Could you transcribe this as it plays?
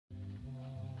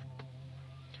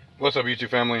What's up, YouTube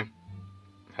family?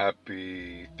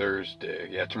 Happy Thursday.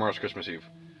 Yeah, tomorrow's Christmas Eve.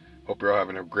 Hope you're all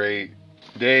having a great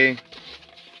day.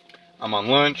 I'm on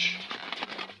lunch.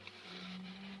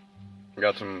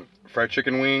 Got some fried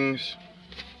chicken wings.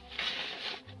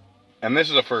 And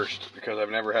this is a first because I've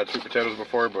never had sweet potatoes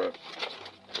before, but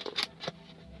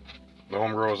the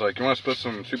homegirl was like, "You want to split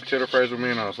some sweet potato fries with me?"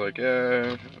 And I was like,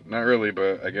 "Yeah, not really,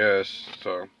 but I guess."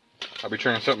 So I'll be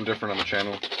trying something different on the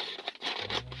channel.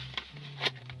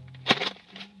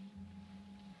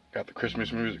 Got the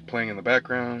Christmas music playing in the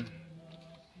background.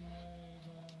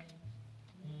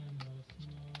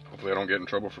 Hopefully I don't get in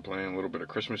trouble for playing a little bit of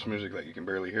Christmas music that you can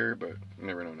barely hear, but you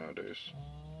never know nowadays.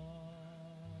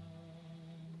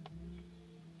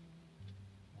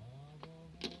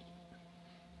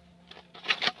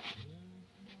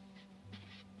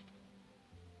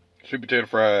 Sweet potato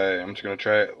fry. I'm just going to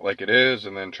try it like it is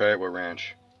and then try it with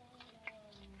ranch.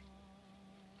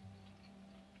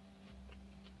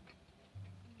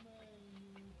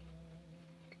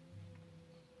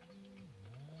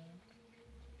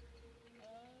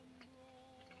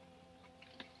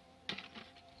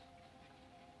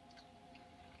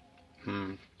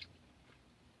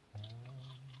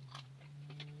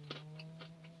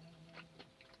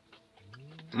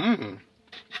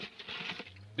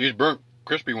 These burnt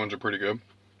crispy ones are pretty good.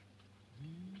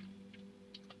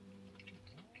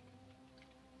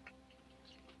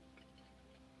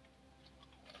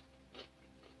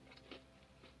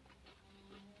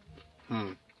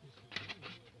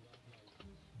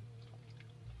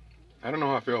 I don't know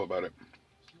how I feel about it.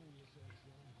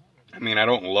 I mean, I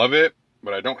don't love it,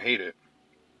 but I don't hate it.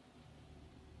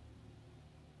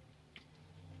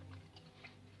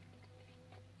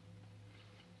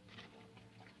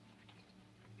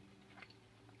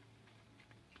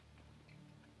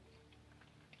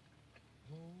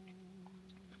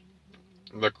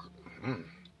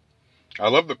 I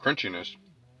love the crunchiness.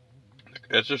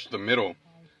 It's just the middle.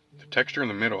 The texture in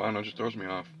the middle, I don't know, just throws me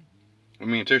off. I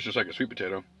mean, it tastes just like a sweet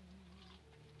potato.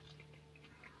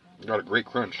 Got a great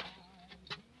crunch.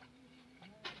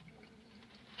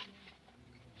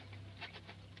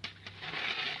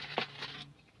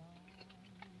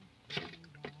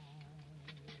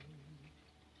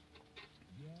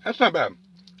 That's not bad.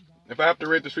 If I have to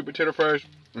rate the sweet potato fries,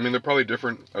 I mean, they're probably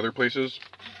different other places.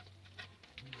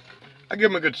 I give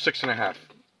them a good 6.5.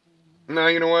 Nah,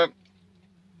 you know what?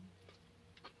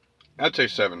 I'd say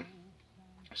 7.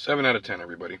 7 out of 10,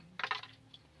 everybody.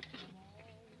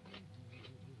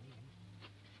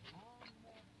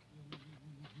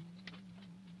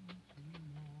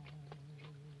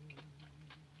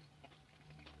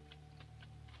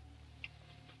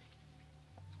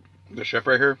 The chef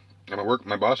right here at my work,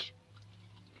 my boss.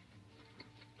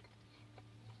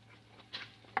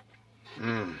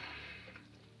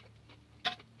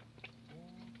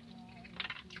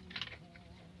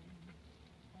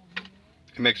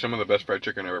 He makes some of the best fried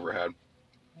chicken I've ever had.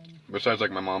 Besides like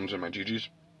my mom's and my Gigi's.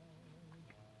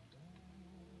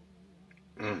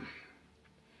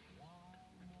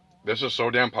 This is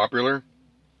so damn popular.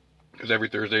 Because every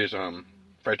Thursday is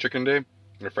fried chicken day.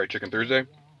 Or fried chicken Thursday.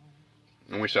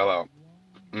 And we sell out.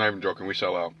 I'm not even joking, we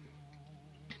sell out.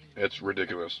 It's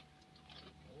ridiculous.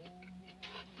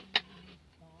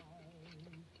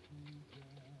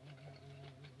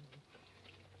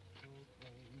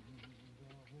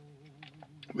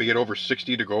 We get over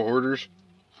 60 to-go orders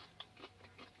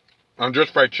on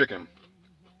just fried chicken.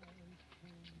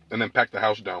 And then pack the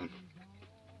house down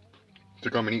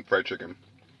to come and eat fried chicken.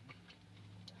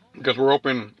 Because we're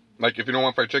open, like if you don't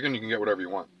want fried chicken, you can get whatever you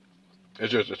want.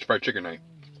 It's fried chicken night.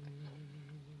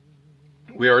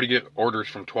 We already get orders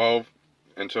from 12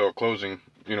 until closing,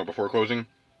 before closing,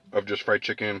 of just fried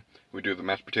chicken. We do the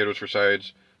mashed potatoes for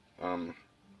sides.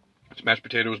 It's mashed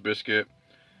potatoes, biscuit.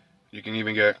 You can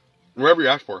even get whatever you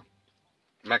ask for.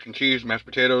 Mac and cheese, mashed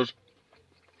potatoes,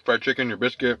 fried chicken, your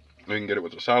biscuit. You can get it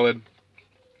with a salad.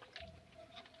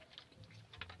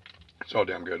 It's all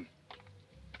damn good.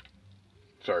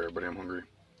 Sorry, everybody, I'm hungry.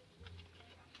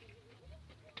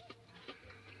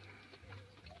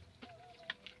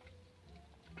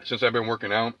 Since I've been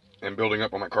working out and building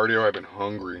up on my cardio, I've been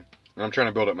hungry. And I'm trying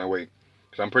to build up my weight.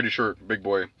 Because I'm pretty sure big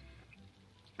boy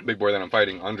that I'm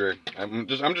fighting, Andre, I'm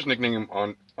just nicknaming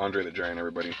him Andre the Giant,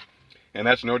 everybody. And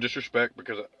that's no disrespect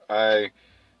because I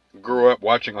grew up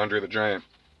watching Andre the Giant.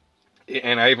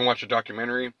 And I even watched a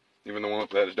documentary, even the one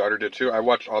that his daughter did too. I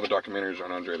watched all the documentaries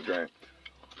on Andre the Giant.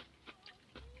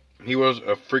 He was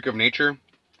a freak of nature.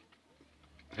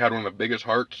 Had one of the biggest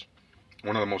hearts.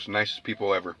 One of the most nicest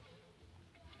people ever.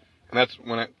 And that's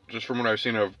just from what I've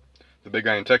seen of the big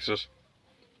guy in Texas.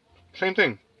 Same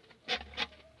thing.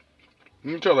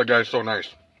 You can tell that guy's so nice.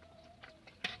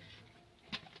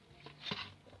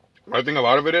 I think a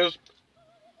lot of it is,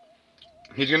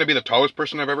 he's going to be the tallest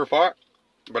person I've ever fought.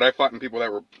 But I fought in people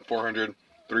that were 400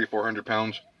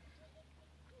 pounds.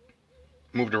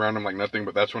 Moved around him like nothing,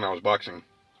 but that's when I was boxing.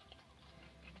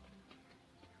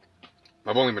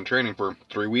 I've only been training for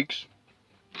 3 weeks.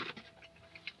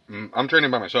 I'm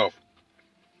training by myself.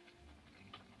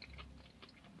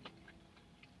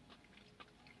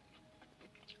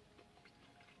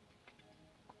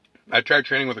 I tried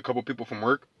training with a couple people from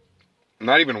work.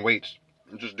 Not even weights.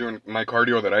 I'm just doing my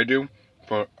cardio that I do.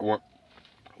 For what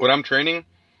I'm training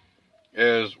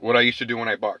is what I used to do when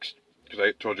I boxed. Because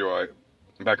I told you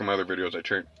back in my other videos, I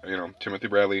trained, Timothy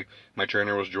Bradley. My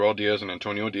trainer was Joel Diaz and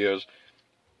Antonio Diaz.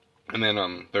 And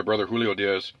then their brother Julio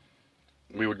Diaz.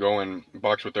 We would go and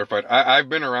box with their fight. I've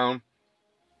been around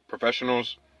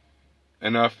professionals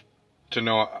enough to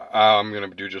know I'm going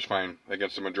to do just fine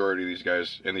against the majority of these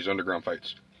guys in these underground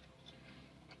fights.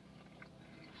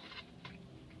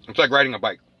 It's like riding a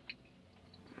bike.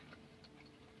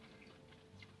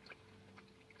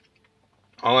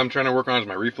 All I'm trying to work on is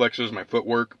my reflexes, my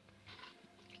footwork.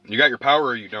 You got your power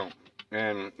or you don't.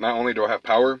 And not only do I have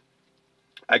power,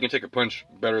 I can take a punch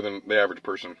better than the average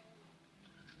person.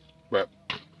 But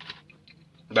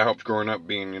that helps growing up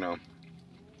being,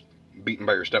 beaten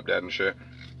by your stepdad and shit.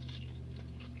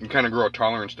 You kind of grow a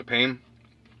tolerance to pain,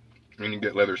 and you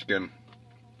get leather skin.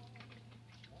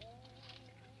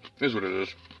 It is what it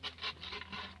is.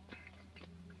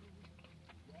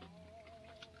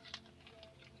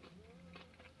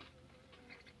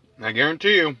 I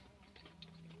guarantee you,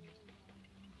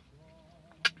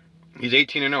 he's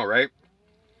 18-0, right?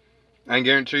 I can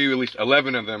guarantee you at least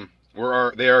 11 of them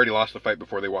they already lost the fight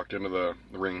before they walked into the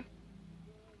ring.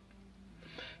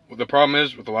 Well, the problem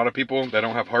is, with a lot of people that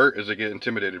don't have heart, is they get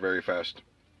intimidated very fast.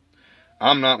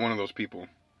 I'm not one of those people.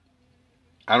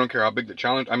 I don't care how big the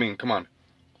challenge. I mean, come on.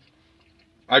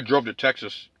 I drove to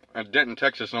Denton,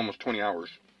 Texas in almost 20 hours.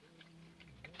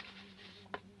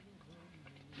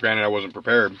 Granted, I wasn't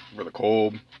prepared for the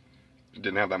cold.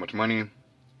 Didn't have that much money.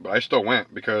 But I still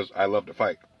went because I love to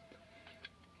fight.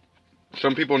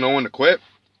 Some people know when to quit.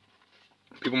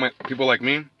 People like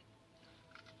me,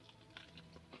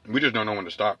 we just don't know when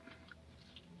to stop.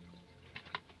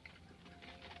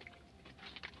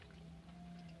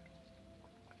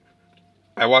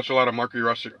 I watched a lot of Rocky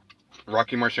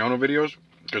Marciano videos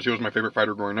because he was my favorite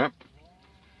fighter growing up.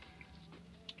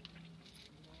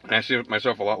 And I see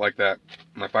myself a lot like that.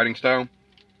 My fighting style.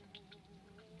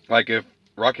 Like if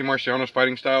Rocky Marciano's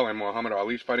fighting style and Muhammad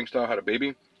Ali's fighting style had a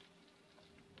baby,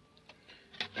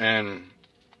 and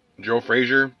Joe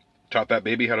Frazier taught that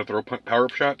baby how to throw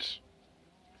power-up shots,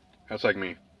 that's like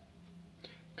me.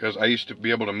 Because I used to be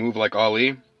able to move like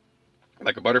Ali,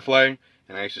 like a butterfly,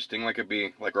 and I used to sting like a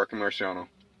bee, like Rocky Marciano.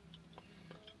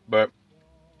 But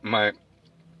I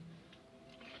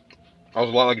was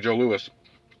a lot like Joe Louis.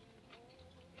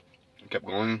 I kept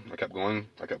going, I kept going,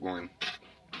 I kept going.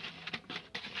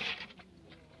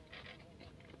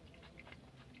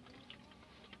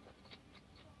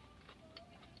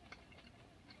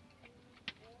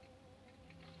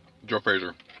 Joe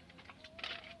Frazier.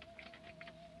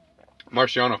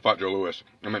 Marciano fought Joe Louis.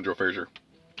 I meant Joe Frazier.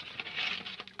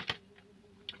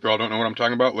 If y'all don't know what I'm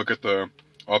talking about, look at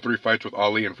all 3 fights with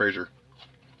Ali and Frazier.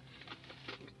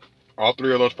 All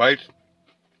 3 of those fights,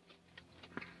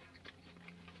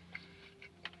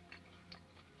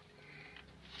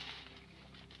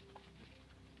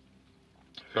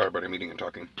 sorry, but I'm eating and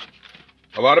talking.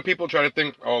 A lot of people try to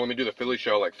think, oh, let me do the Philly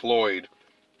shell like Floyd.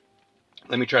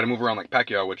 Let me try to move around like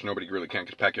Pacquiao, which nobody really can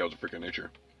because Pacquiao's a freak of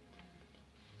nature.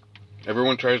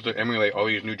 Everyone tries to emulate all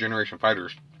these new generation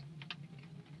fighters.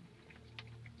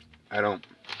 I don't.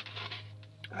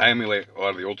 I emulate a lot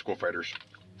of the old school fighters.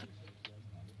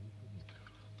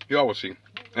 You all will see.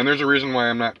 And there's a reason why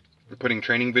I'm not putting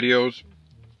training videos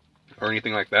or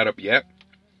anything like that up yet.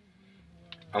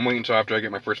 I'm waiting until after I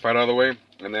get my first fight out of the way.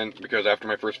 And then, because after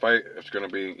my first fight, it's going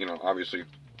to be, obviously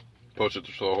posted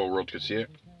so the whole world could see it.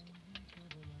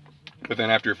 But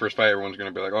then after your first fight, everyone's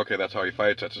going to be like, okay, that's how he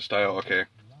fights, that's his style, okay.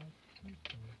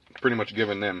 Pretty much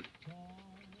given then.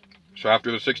 So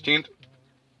after the 16th,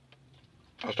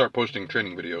 I'll start posting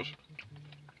training videos.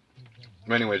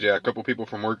 But anyways, yeah, a couple people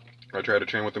from work, I tried to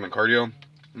train with them in cardio,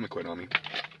 and they quit on me.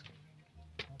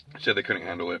 Said they couldn't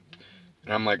handle it.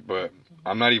 And I'm like, but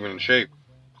I'm not even in shape.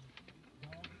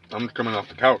 I'm coming off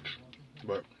the couch.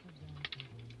 But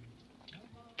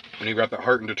when you've got that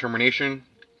heart and determination,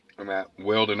 and that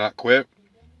will to not quit,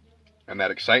 and that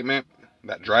excitement,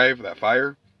 that drive, that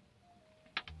fire,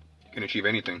 you can achieve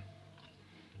anything.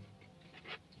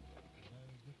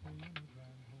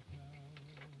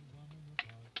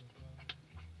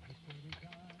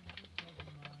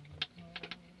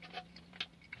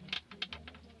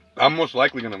 I'm most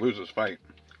likely going to lose this fight.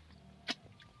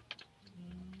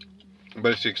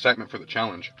 But it's the excitement for the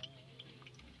challenge.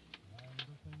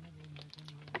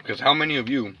 Because how many of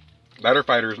you that are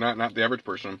fighters, not the average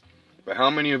person, but how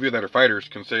many of you that are fighters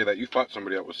can say that you fought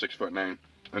somebody that was 6'9",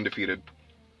 undefeated?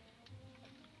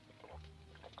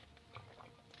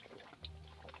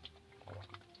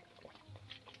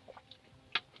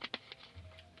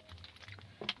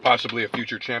 Possibly a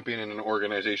future champion in an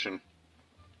organization.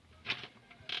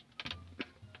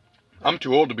 I'm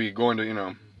too old to be going to, you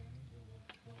know,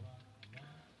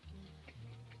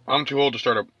 I'm too old to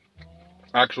start a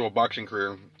actual boxing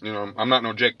career. You know, I'm not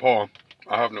no Jake Paul.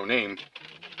 I have no name.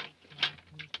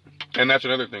 And that's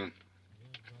another thing.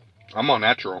 I'm all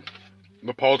natural.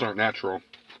 The Pauls aren't natural.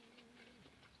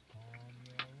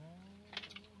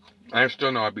 I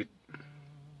still know I'll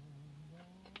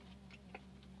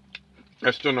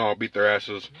beat their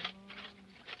asses.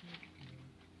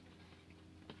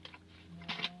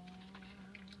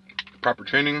 Proper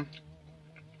training.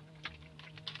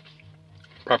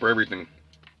 Proper everything.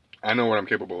 I know what I'm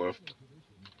capable of.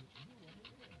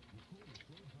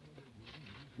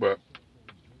 But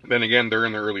then again, they're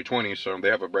in their early 20s, so they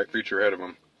have a bright future ahead of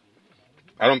them.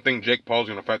 I don't think Jake Paul's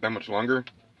going to fight that much longer.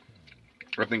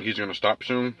 I think he's going to stop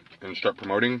soon and start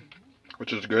promoting,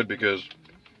 which is good because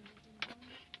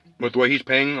with what he's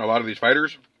paying a lot of these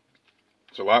fighters,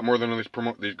 it's a lot more than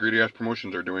these greedy-ass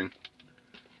promotions are doing.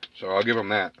 So I'll give him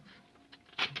that.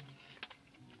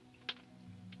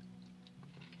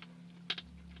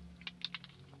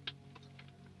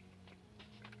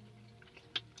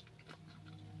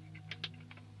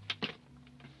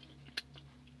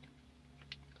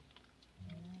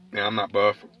 Yeah, I'm not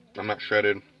buff. I'm not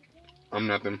shredded. I'm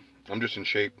nothing. I'm just in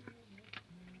shape.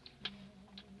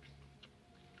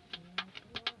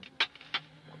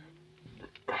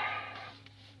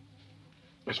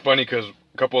 It's funny because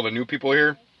a couple of the new people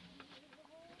here,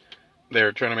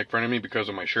 they're trying to make fun of me because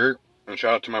of my shirt. And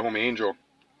shout out to my homie Angel.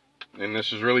 And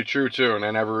this is really true too. And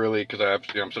I never really, because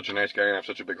I'm such a nice guy and I have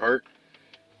such a big heart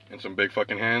and some big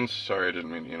fucking hands. Sorry, I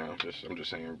didn't mean, you know, I'm just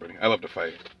saying, everybody. I love to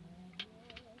fight.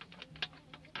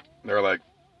 They're like,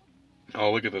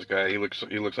 oh, look at this guy. He looks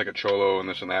like a cholo and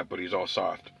this and that, but he's all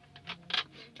soft.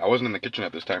 I wasn't in the kitchen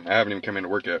at this time. I haven't even come into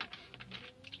work yet.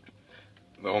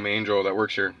 The homie Angel that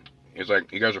works here, he's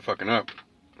like, you guys are fucking up.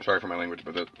 Sorry for my language,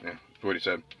 but that's what he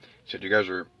said. He said, you guys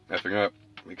are effing up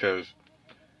because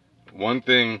one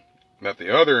thing that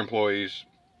the other employees,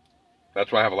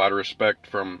 that's why I have a lot of respect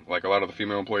from like a lot of the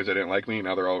female employees that didn't like me.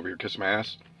 Now they're all over here kissing my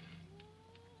ass.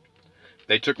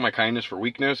 They took my kindness for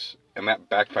weakness, and that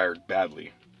backfired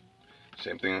badly.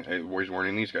 Same thing, I was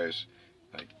warning these guys.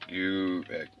 Like,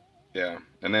 yeah.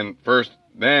 And then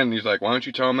he's like, why don't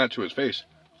you tell him that to his face?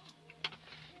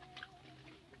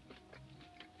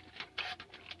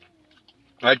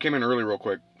 I came in early real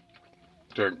quick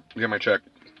to get my check.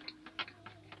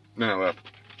 Then I left.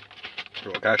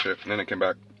 So I'll cash it, and then I came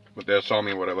back. But they saw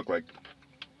me what I looked like.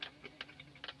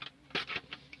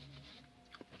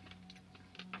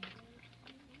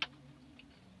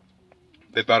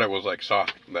 They thought it was like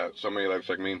soft, that somebody that looks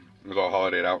like me was all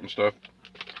holidayed out and stuff.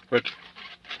 But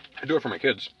I do it for my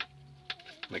kids.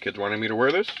 My kids wanted me to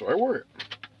wear this, so I wore it.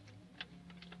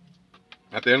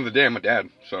 At the end of the day, I'm a dad,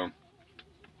 so.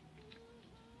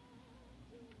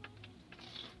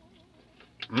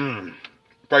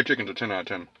 Fried chicken's a 10 out of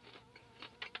 10.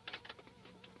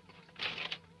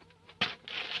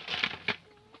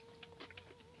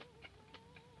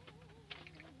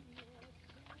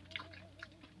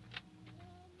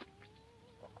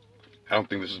 I don't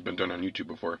think this has been done on YouTube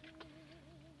before.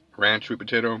 Ranch sweet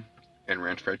potato and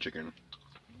ranch fried chicken.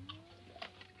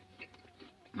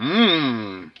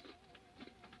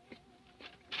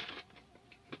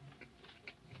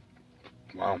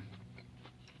 Wow.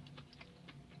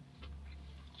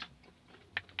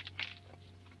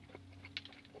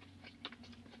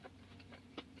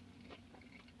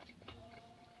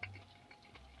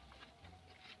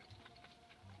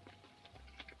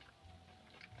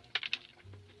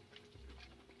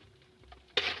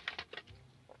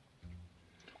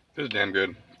 This is damn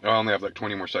good. I only have like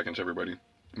 20 more seconds, everybody.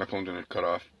 My phone's gonna cut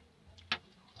off.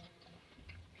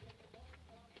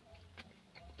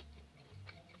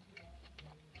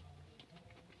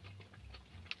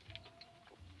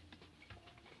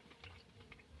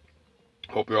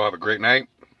 Hope you all have a great night,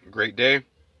 a great day.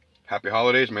 Happy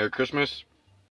holidays, Merry Christmas.